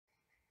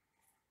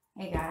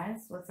Hey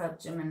guys, what's up,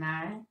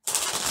 Gemini?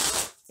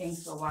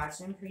 Thanks for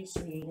watching,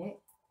 appreciate it.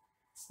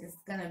 It's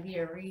gonna be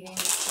a reading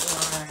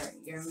for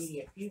your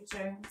immediate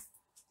future,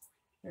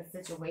 the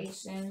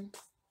situation,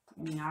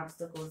 any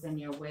obstacles in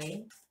your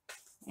way,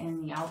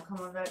 and the outcome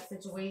of that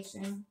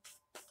situation.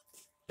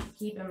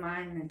 Keep in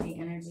mind that the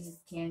energies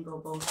can go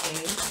both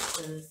ways.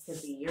 So this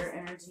could be your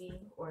energy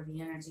or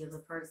the energy of the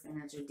person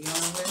that you're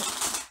dealing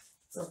with.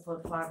 So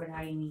flip-flop it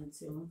how you need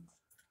to.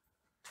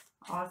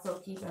 Also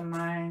keep in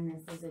mind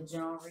this is a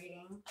general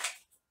reading.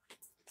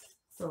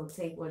 So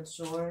take what's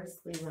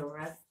yours, leave the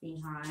rest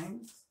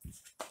behind.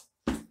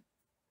 If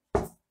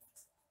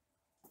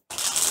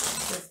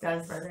this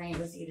does resonate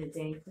with you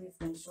today, please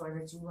make sure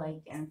that you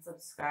like and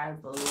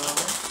subscribe below.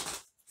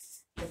 If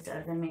it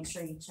doesn't, make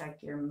sure you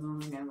check your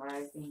moon and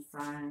rising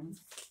sign.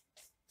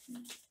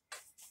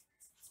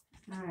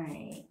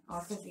 Alright.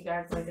 Also, if you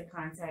guys would like to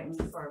contact me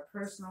for a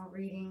personal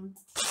reading,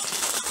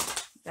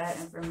 that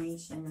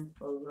information is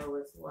below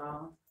as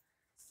well.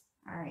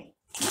 Alright.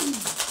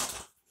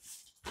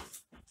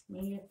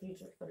 Immediate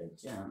future for the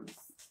gems.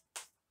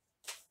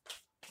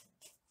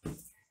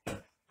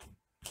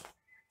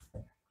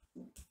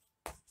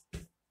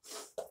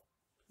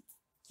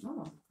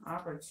 Oh,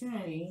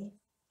 opportunity.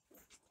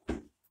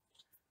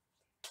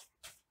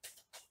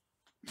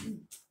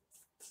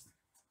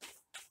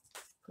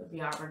 Could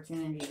be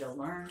opportunity to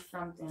learn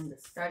something, to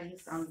study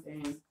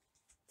something.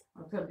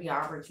 Or could be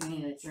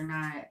opportunity that you're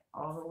not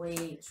all the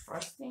way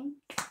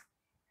trusting.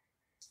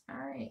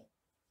 Alright.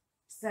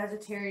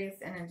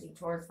 Sagittarius energy,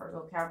 Taurus,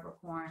 Virgo,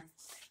 Capricorn.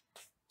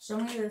 Show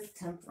me this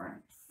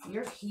temperance.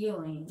 You're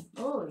healing.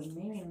 Oh,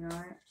 maybe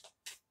not.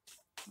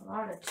 A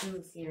lot of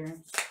twos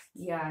here.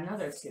 Yeah,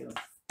 another two.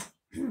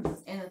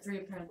 And the Three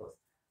of Pentacles.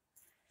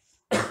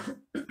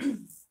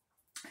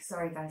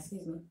 Sorry, guys.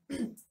 Excuse me.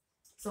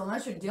 So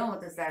unless you're dealing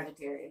with the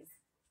Sagittarius,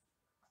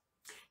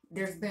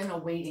 there's been a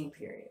waiting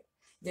period.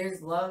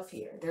 There's love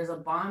here. There's a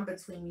bond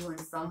between you and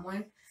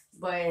someone,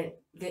 but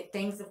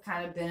things have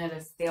kind of been at a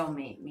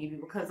stalemate. Maybe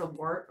because of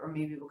work or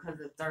maybe because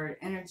of third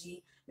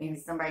energy. Maybe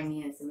somebody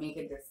needed to make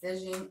a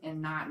decision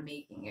and not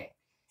making it.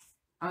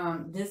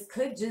 This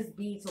could just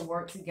be to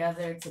work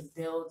together, to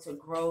build, to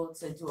grow,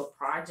 to do a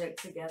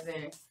project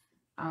together,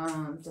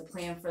 to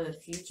plan for the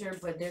future.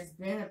 But there's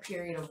been a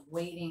period of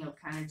waiting, of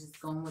kind of just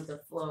going with the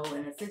flow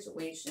and a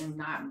situation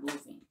not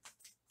moving.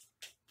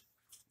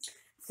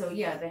 So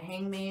yeah, the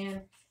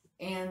Hangman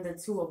and the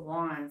Two of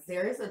Wands.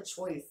 There is a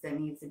choice that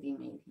needs to be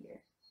made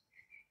here.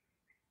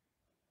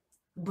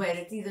 But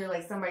it's either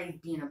like somebody's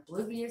being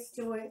oblivious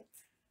to it.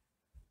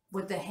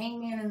 With the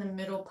Hangman in the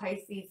middle,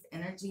 Pisces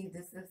energy,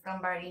 this is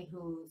somebody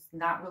who's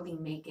not really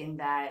making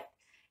that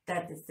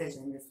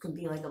decision. This could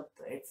be like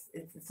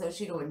it's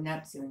associated with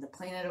Neptune, the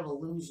planet of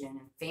illusion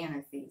and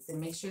fantasies. And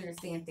make sure you're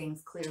seeing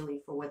things clearly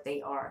for what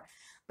they are.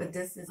 But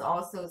this is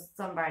also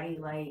somebody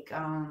like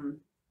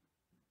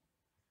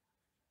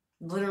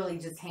literally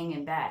just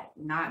hanging back,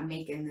 not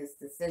making this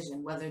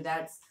decision, whether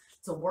that's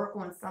to work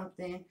on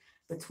something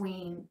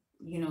between,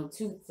 you know,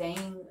 two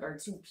things or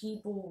two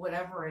people,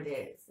 whatever it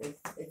is.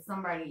 It's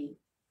somebody,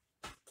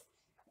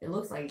 it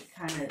looks like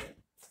kind of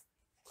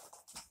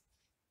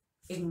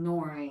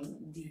ignoring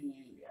the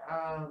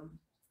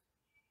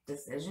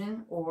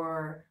decision,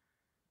 or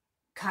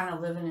kind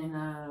of living in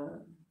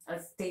a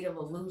state of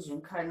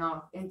illusion, cutting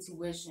off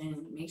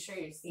intuition. Make sure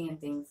you're seeing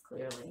things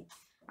clearly.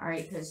 All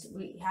right, because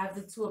we have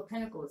the Two of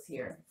Pentacles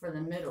here for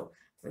the middle,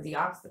 for the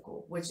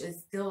obstacle, which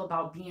is still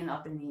about being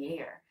up in the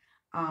air,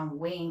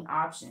 weighing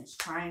options,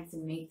 trying to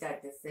make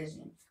that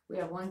decision. We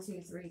have 1,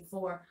 2, 3,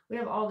 4. We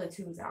have all the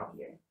twos out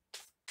here.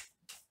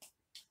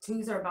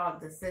 Twos are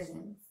about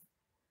decisions,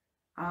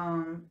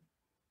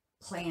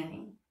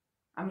 planning.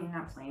 I mean,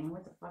 not planning.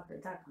 What the fuck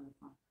did that come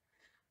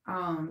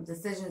from?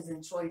 Decisions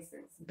and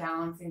choices,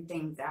 balancing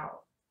things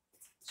out.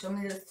 Show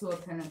me this Two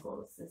of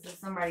Pentacles. This is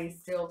somebody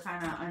still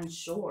kind of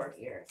unsure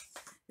here.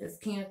 This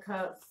King of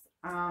Cups.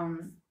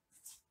 Oh,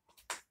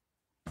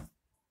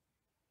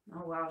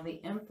 wow. The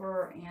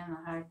Emperor and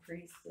the High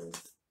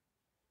Priestess.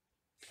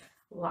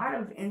 A lot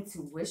of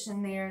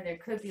intuition there. There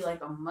could be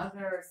like a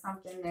mother or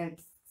something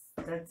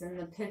that's in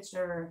the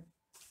picture.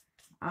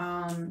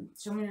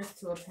 Show me this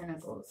Two of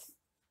Pentacles.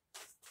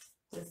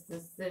 This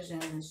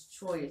decision, this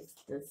choice.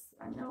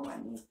 I know I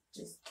need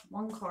just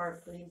one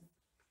card, please.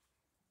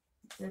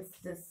 This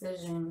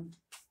decision.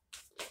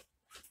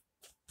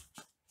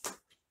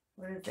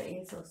 What is the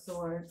Ace of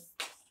Swords?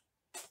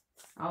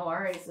 Oh,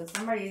 alright. So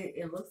somebody,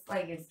 it looks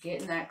like it's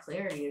getting that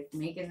clarity. It's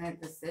making that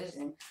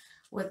decision.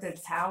 With the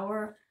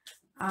Tower,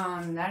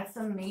 that's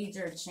a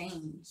major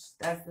change.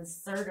 That's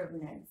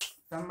assertiveness.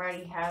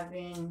 Somebody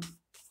having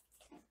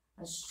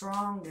a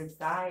strong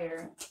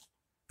desire.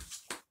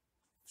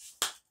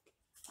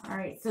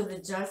 Alright, so the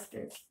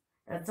Justice.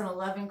 That's an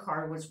 11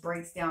 card, which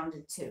breaks down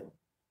to 2.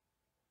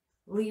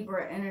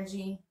 Libra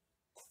energy.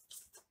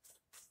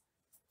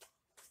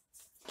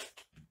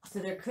 So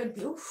there could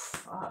be, oof,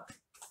 fuck.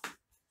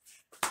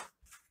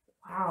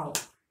 Wow.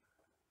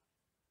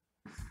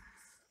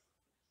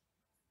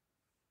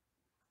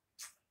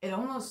 It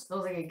almost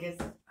feels like it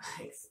gets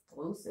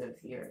explosive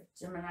here.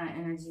 Gemini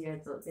energy.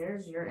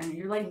 There's your energy.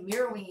 You're like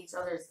mirroring each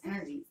other's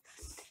energies.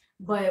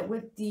 But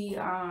with the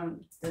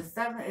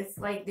 7, it's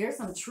like there's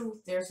some truth,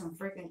 there's some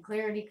freaking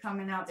clarity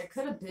coming out. There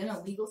could have been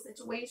a legal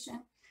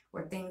situation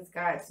where things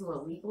got to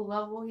a legal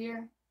level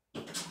here.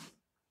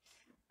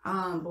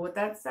 But with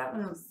that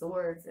 7 of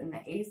Swords and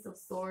the Ace of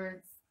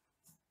Swords,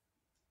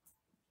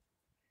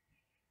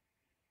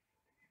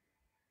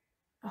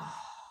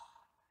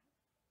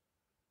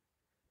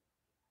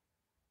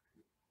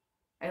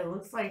 it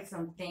looks like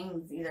some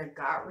things either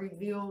got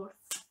revealed,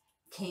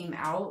 came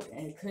out,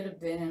 and it could have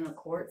been in a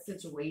court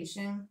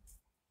situation.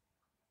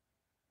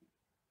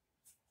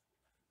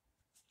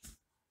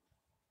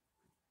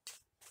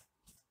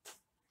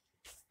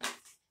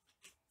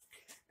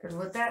 Because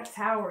with that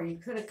Tower, you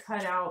could have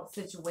cut out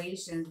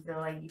situations that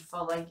like you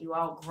felt like you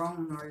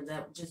outgrown or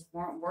that just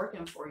weren't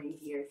working for you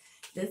here.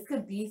 This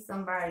could be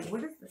somebody.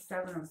 What is the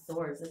 7 of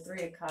Swords? The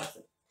 3 of Cups.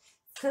 It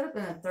could have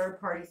been a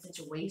third-party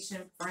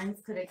situation.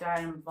 Friends could have got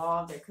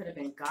involved. There could have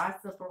been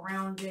gossip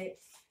around it.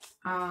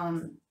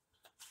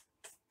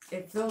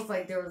 It feels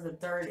like there was a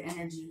third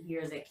energy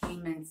here that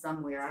came in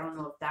somewhere. I don't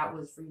know if that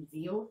was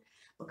revealed.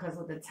 Because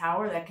with the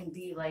Tower, that can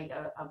be like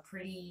a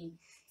pretty,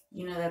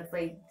 you know, that's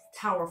like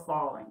Tower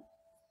falling.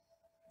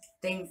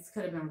 Things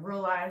could have been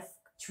realized,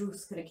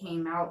 truths could have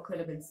came out, could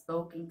have been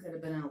spoken, could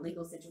have been in a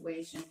legal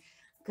situation,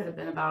 could have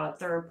been about a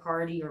third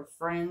party or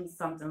friends,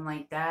 something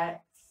like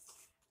that.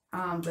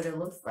 But it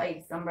looks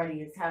like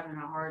somebody is having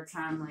a hard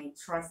time like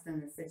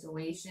trusting the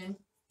situation,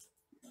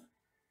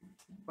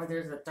 or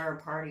there's a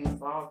third party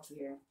involved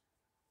here.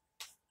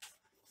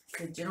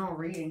 The general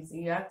reading, so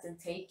you have to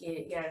take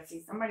it. Yeah, see,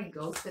 somebody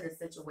goes to the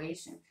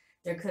situation.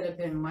 There could have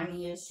been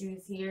money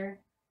issues here.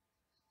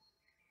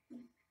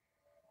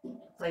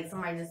 Like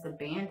somebody just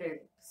abandoned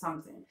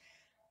something.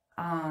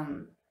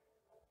 And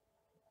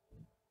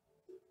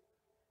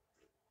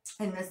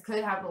this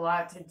could have a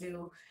lot to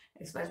do,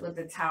 especially with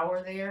the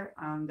Tower there.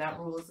 That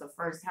rules the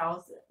first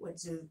house,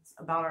 which is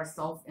about our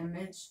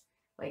self-image,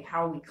 like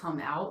how we come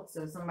out.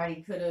 So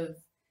somebody could have,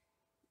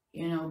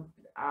 you know,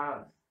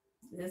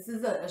 this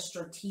is a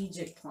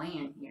strategic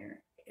plan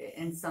here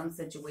in some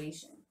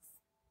situations.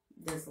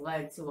 This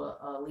led to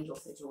a legal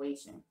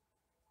situation.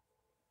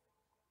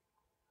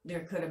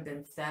 There could have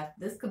been theft.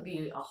 This could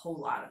be a whole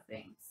lot of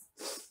things.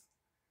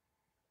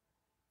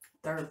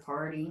 Third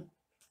party.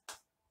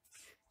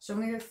 Show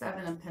me the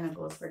 7 of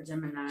Pentacles for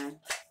Gemini.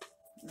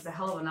 It's a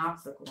hell of an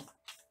obstacle,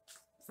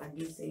 if I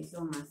do say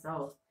so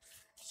myself.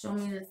 Show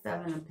me the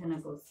 7 of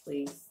Pentacles,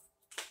 please.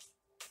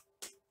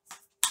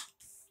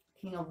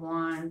 King of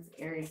Wands,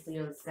 Aries,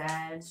 Leo,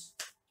 Sag.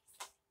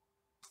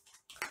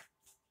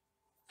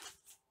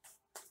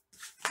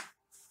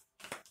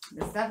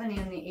 The 7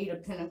 and the 8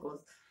 of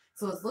Pentacles.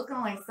 So it's looking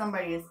like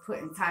somebody is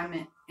putting time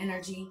and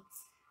energy,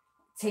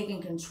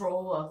 taking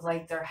control of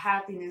like their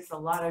happiness, a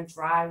lot of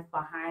drive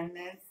behind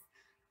this.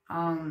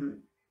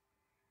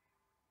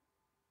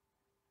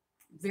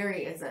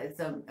 It's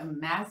a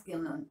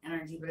masculine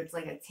energy, but it's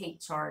like a take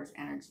charge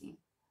energy.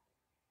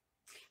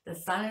 The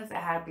Sun is the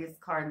happiest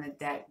card in the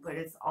deck, but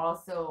it's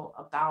also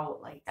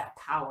about like that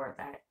power,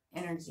 that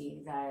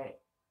energy,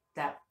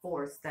 that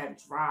force, that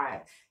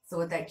drive. So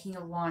with that King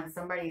of Wands,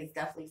 somebody is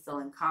definitely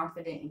feeling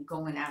confident and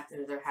going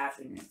after their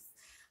happiness.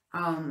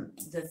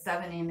 The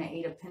 7 and the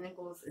 8 of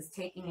Pentacles is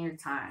taking your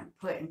time,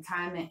 putting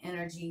time and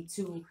energy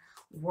to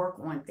work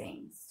on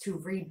things, to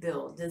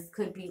rebuild. This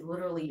could be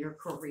literally your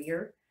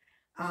career,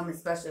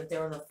 especially if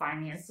there was a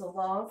financial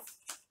loss.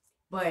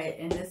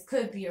 And this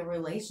could be a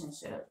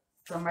relationship.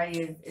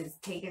 Somebody is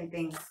taking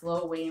things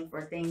slow, waiting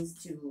for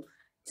things to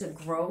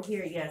grow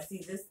here. Yeah,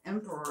 see this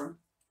Emperor,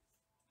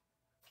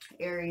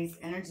 Aries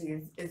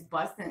energy is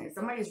busting.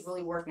 Somebody's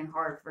really working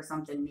hard for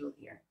something new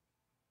here.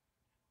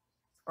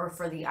 Or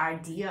for the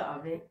idea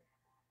of it.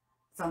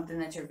 Something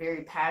that you're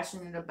very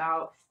passionate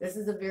about. This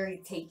is a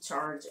very take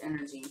charge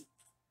energy.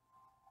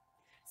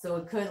 So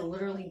it could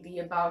literally be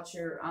about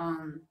your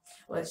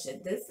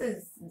this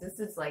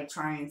is like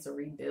trying to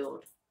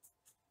rebuild.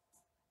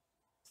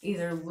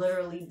 Either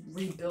literally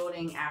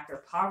rebuilding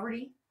after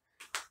poverty,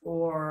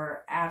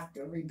 or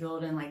after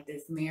rebuilding like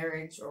this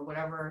marriage or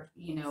whatever,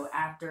 you know,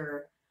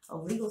 after a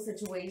legal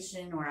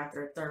situation or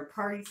after a third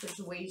party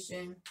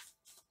situation.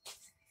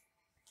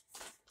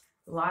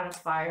 A lot of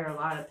fire, a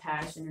lot of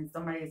passion, and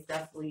somebody is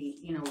definitely,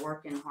 you know,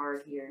 working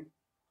hard here.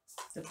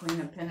 The Queen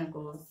of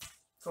Pentacles,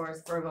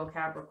 Taurus, Virgo,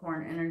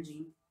 Capricorn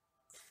energy.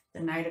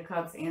 The Knight of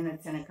Cups and the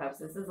 10 of Cups.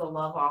 This is a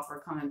love offer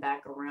coming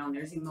back around.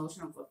 There's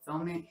emotional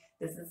fulfillment.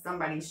 This is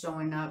somebody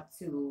showing up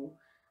to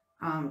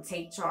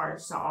take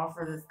charge, to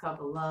offer this cup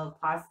of love,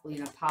 possibly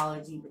an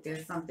apology, but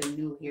there's something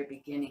new here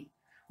beginning.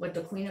 With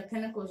the Queen of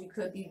Pentacles, you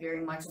could be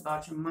very much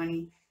about your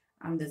money.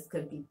 This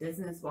could be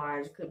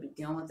business-wise. You could be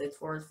dealing with the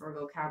Taurus,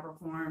 Virgo,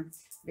 Capricorn.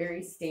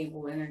 Very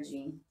stable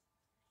energy.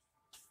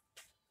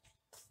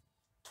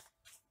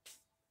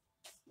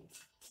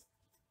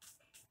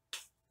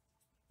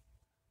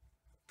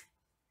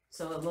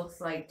 So it looks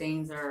like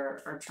things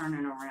are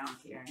turning around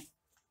here.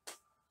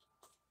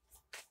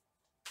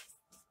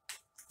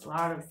 A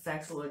lot of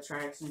sexual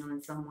attraction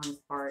on someone's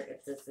part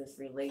if this is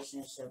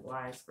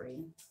relationship-wise for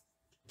you.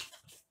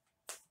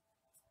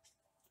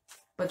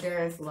 But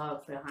there is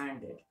love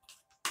behind it.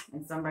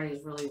 And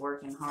somebody's really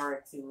working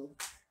hard to,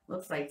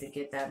 looks like, to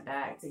get that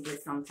back, to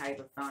get some type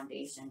of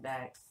foundation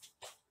back.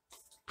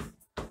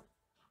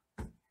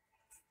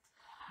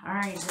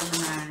 Alright,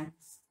 Gemini.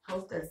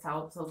 Hope this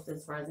helped. Hope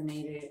this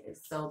resonated. If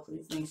so,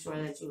 please make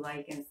sure that you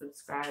like and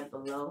subscribe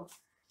below.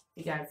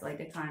 If you guys like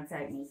to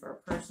contact me for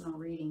a personal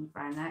reading,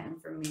 find that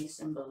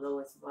information below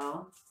as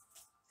well.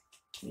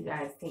 You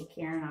guys take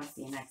care, and I'll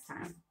see you next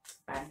time.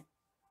 Bye.